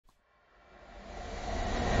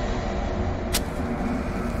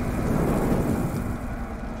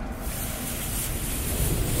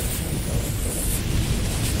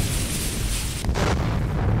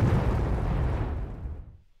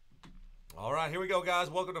right, here we go, guys.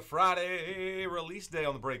 Welcome to Friday release day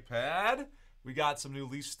on the brake pad. We got some new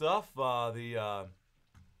lease stuff. The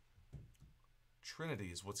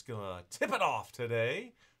Trinity is what's gonna tip it off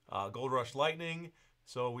today. Gold Rush Lightning.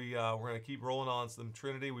 So we're gonna keep rolling on some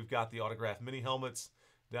Trinity. We've got the autographed mini helmets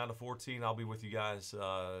down to 14. I'll be with you guys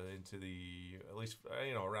into the at least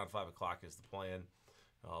around 5 o'clock is the plan.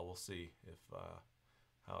 We'll see if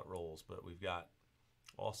how it rolls, but we've got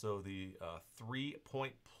also the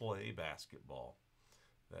 3-point play basketball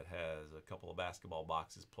that has a couple of basketball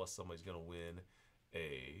boxes, plus somebody's going to win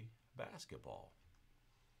a basketball.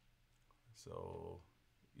 So,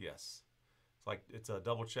 yes. It's a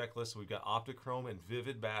double checklist. We've got Optichrome and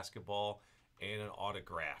Vivid basketball and an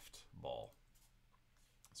autographed ball.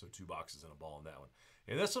 So 2 boxes and a ball in that one.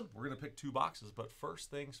 In this one, we're going to pick 2 boxes, but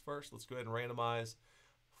first things first, let's go ahead and randomize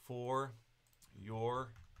for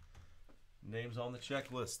your names on the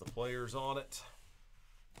checklist, the players on it.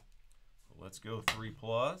 Let's go 3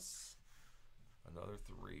 plus. Another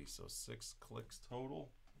 3, so 6 clicks total.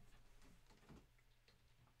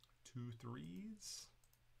 2 3s.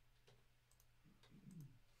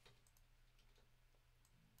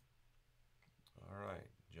 All right,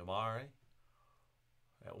 Jamari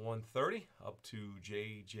at 130, up to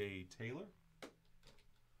J.J. Taylor. So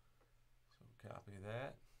copy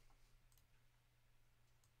that.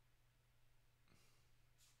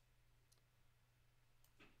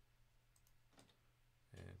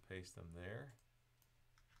 And paste them there.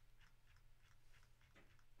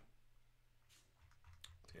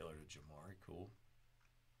 Taylor to Jamari, cool.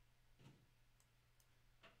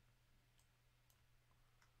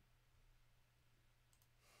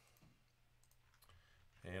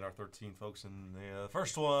 And our 13 folks in the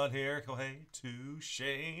first one here, go ahead to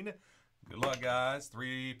Shane. Good luck, guys.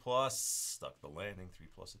 3 plus, stuck the landing. 3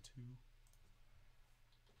 plus a 2.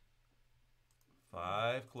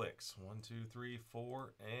 5 clicks. 1, 2, 3,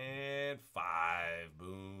 4, and 5.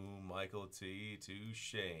 Boom. Michael T to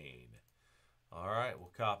Shane. All right,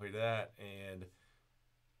 we'll copy that, and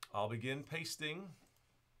I'll begin pasting.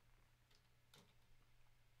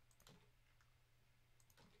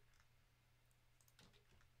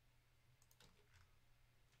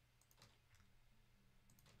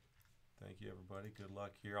 Thank you, everybody. Good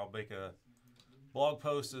luck here. I'll make a blog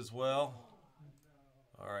post as well.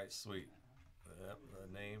 All right, sweet. Yep, the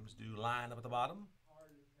names do line up at the bottom.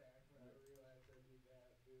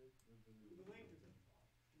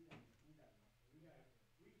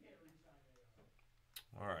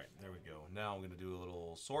 All right, there we go. Now I'm going to do a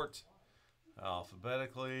little sort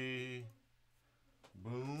alphabetically.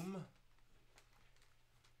 Boom.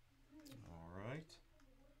 All right.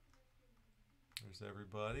 There's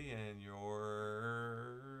everybody and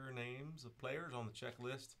your names of players on the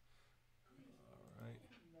checklist. All right.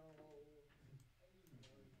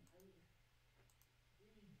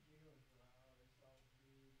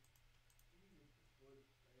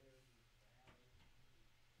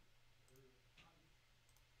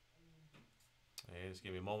 And just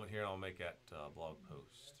give me a moment here and I'll make that blog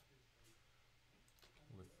post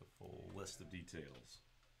with the full list of details.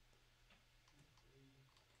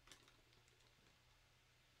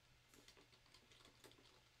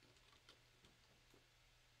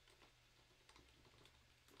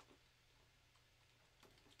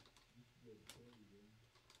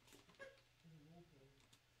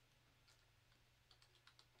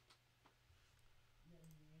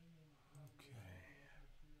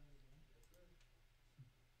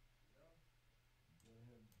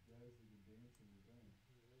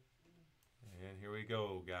 And here we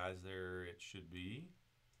go, guys. There it should be.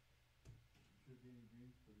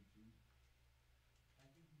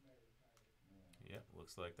 Yep,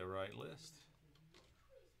 looks like the right list.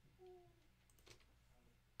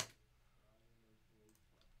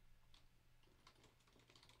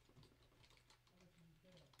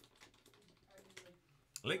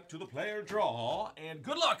 Link to the player draw, and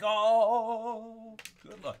good luck all.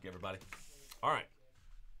 Good luck, everybody. All right.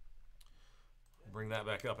 Bring that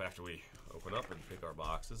back up after we open up and pick our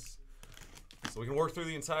boxes. So we can work through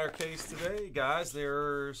the entire case today. Guys,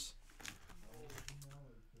 there's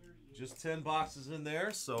just 10 boxes in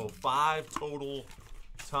there, so 5 total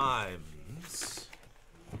times.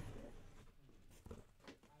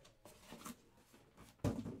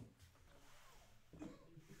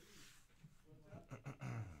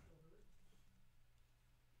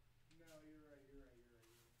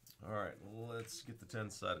 All right, let's get the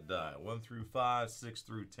 10-sided die. 1 through 5, 6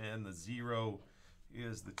 through 10. The 0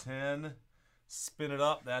 is the 10. Spin it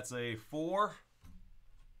up. That's a 4.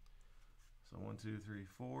 So 1, 2, 3,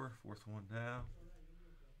 4. Fourth one down.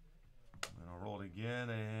 And I'll roll it again.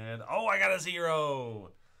 And, oh, I got a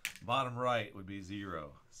 0. Bottom right would be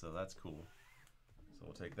 0. So that's cool. So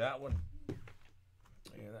we'll take that one.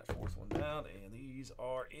 And that 4th one down. And these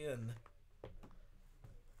are in.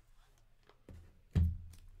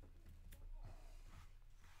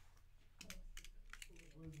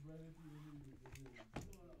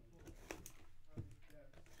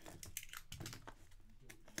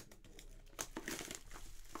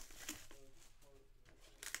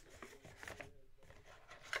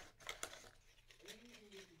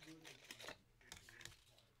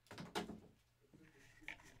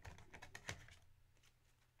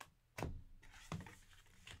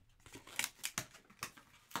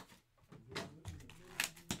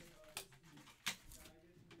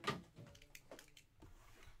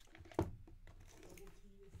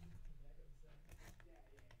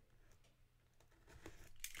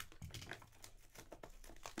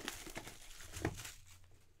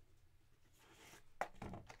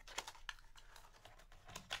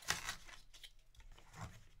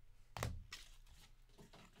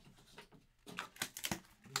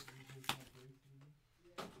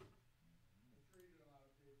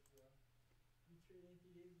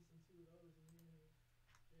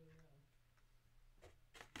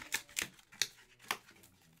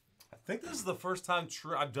 I think this is the first time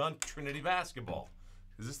I've done Trinity basketball.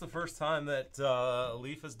 Is this the first time that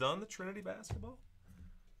Leaf has done the Trinity basketball?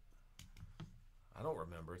 I don't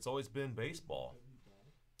remember. It's always been baseball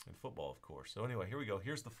and football, of course. So anyway, here we go.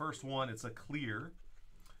 Here's the first one. It's a clear,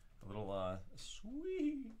 a little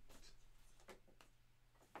sweet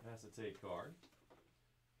acetate card.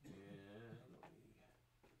 And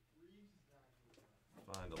let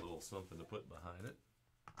me find a little something to put behind it.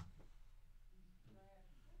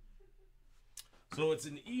 So it's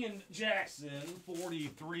an Ian Jackson,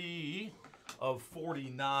 43 of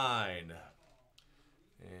 49.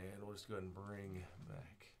 And we'll just go ahead and bring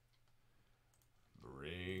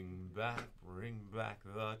back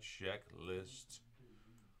the checklist.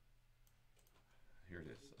 Here it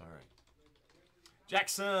is. All right.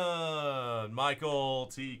 Jackson, Michael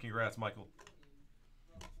T. Congrats, Michael.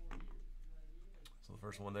 So the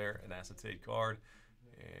first one there, an acetate card,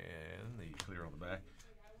 and the clear on the back.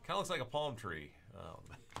 Kind of looks like a palm tree. All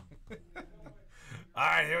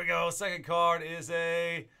right, here we go. Second card is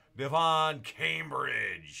a Devon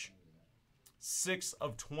Cambridge. 6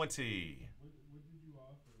 of 20.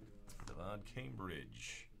 Devon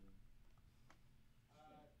Cambridge.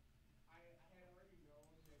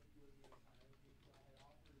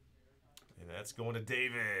 And that's going to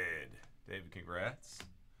David. David, congrats.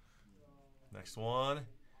 Next one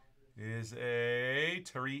is a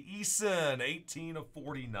Terry Eason, 18 of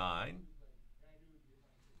 49.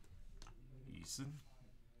 Eason.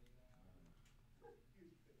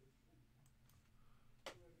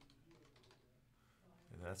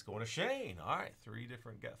 And that's going to Shane. All right, 3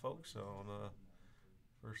 different folks on the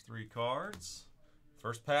first 3 cards.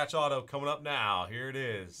 First patch auto coming up now. Here it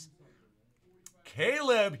is.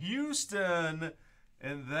 Caleb Houston,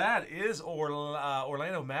 and that is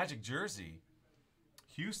Orlando Magic jersey.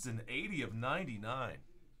 Houston, 80 of 99.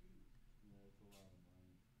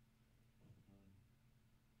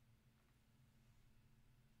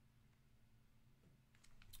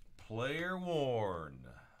 Player worn.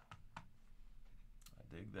 I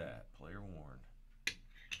dig that. Player worn.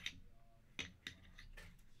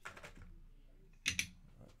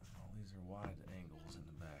 All these are wide angles in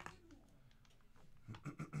the back.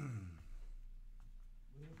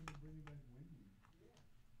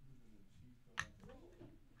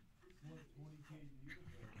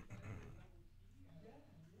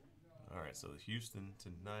 All right, so Houston to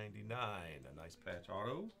 99. A nice patch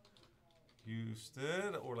auto.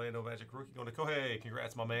 Houston, Orlando Magic rookie going to Kohei.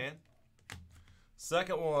 Congrats, my man.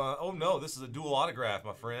 Second one. Oh, no, this is a dual autograph,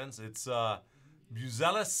 my friends. It's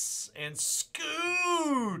Buzelis and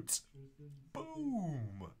Scoot.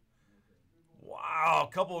 Boom. Wow,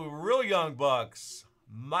 a couple of real young bucks.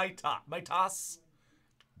 Maitas,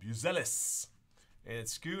 Buzelis, and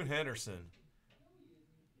Scoot Henderson.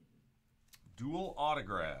 Dual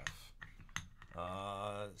autograph.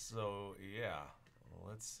 So, yeah.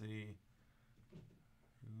 Let's see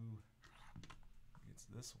who gets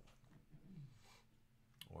this one.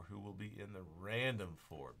 Or who will be in the random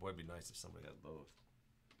for it. Boy, it'd be nice if somebody had both.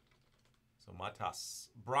 So, Maitas.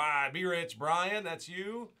 Brian, be rich, Brian. That's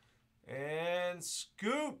you. And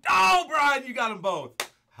Scoot. Oh, Brian, you got them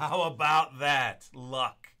both. How about that?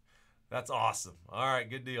 Luck. That's awesome. All right,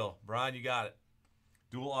 good deal. Brian, you got it.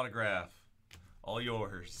 Dual autograph. All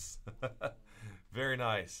yours. Very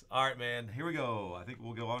nice. All right, man. Here we go. I think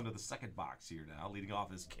we'll go on to the second box here now. Leading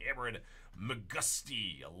off is Cameron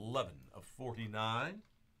McGusty, 11 of 49.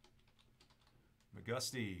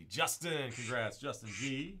 McGusty. Justin. Congrats, Justin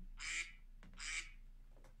G.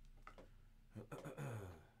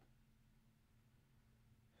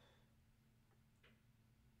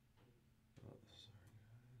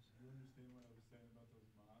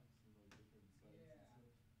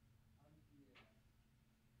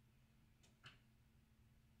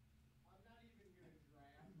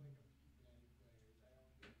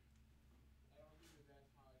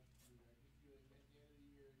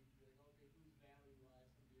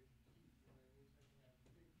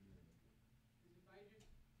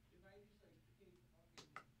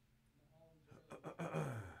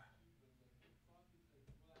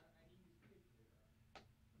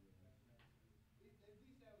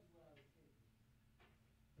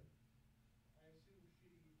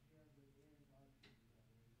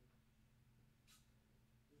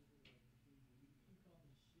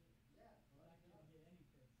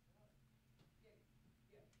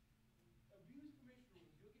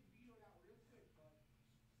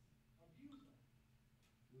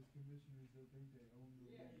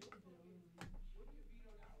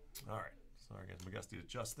 All right. Sorry, guys. McGusty to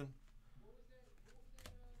Justin.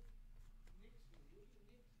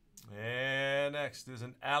 And next is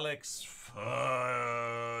an Alex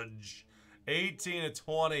Fudge. 18 to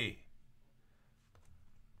 20.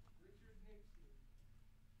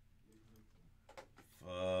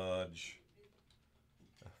 Fudge.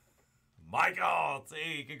 Michael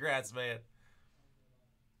T. Congrats, man.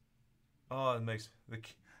 Oh, it makes the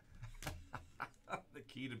key, the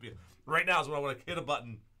key to Peel. Right now is when I want to hit a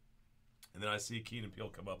button, and then I see Key and Peel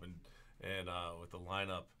come up and with the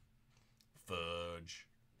lineup. Fudge.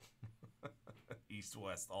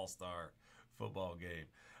 East-West All-Star football game.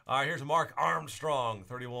 All right, here's Mark Armstrong,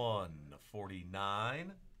 31-49.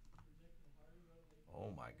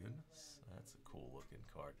 Oh, my goodness. That's a cool-looking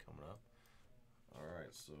card coming up. All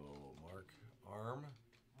right, so Mark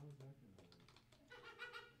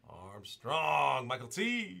Armstrong. Michael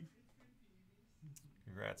T.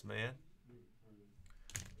 Congrats, man.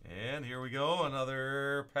 And here we go,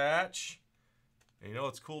 another patch. And you know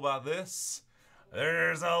what's cool about this?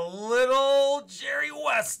 There's a little Jerry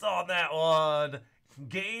West on that one.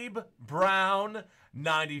 Gabe Brown,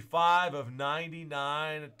 95 of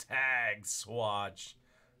 99 tag swatch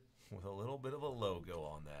with a little bit of a logo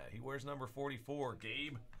on that. He wears number 44,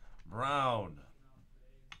 Gabe Brown.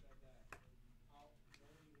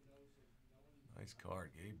 Nice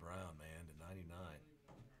card, Gabe Brown, man, to 99.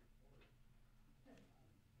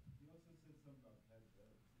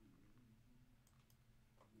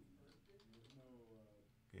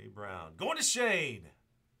 Gabe Brown. Going to Shane.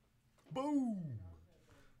 Boom.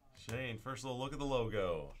 Shane, first little look at the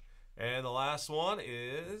logo. And the last one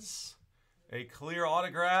is a clear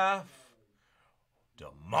autograph.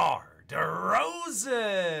 DeMar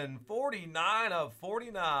DeRozan. 49 of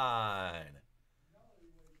 49.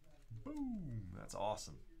 Boom. That's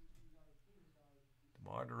awesome.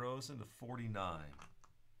 DeMar DeRozan to 49.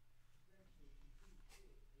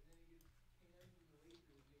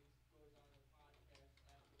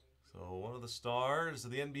 So one of the stars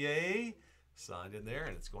of the NBA signed in there,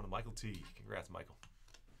 and it's going to Michael T. Congrats, Michael.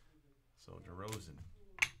 So DeRozan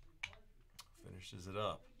finishes it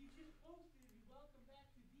up.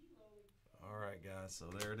 All right, guys. So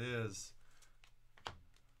there it is.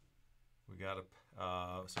 We got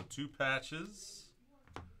so 2 patches.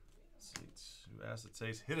 Let's see, 2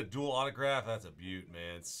 acetates. Hit a dual autograph. That's a beaut,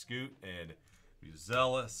 man. Scoot and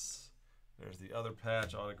Zealous. There's the other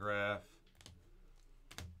patch autograph.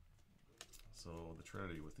 So the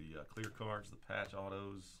Trinity with the clear cards, the patch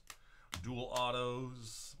autos, dual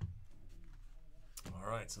autos. All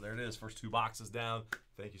right, so there it is. First 2 boxes down.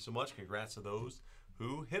 Thank you so much. Congrats to those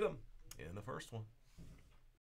who hit them in the first one.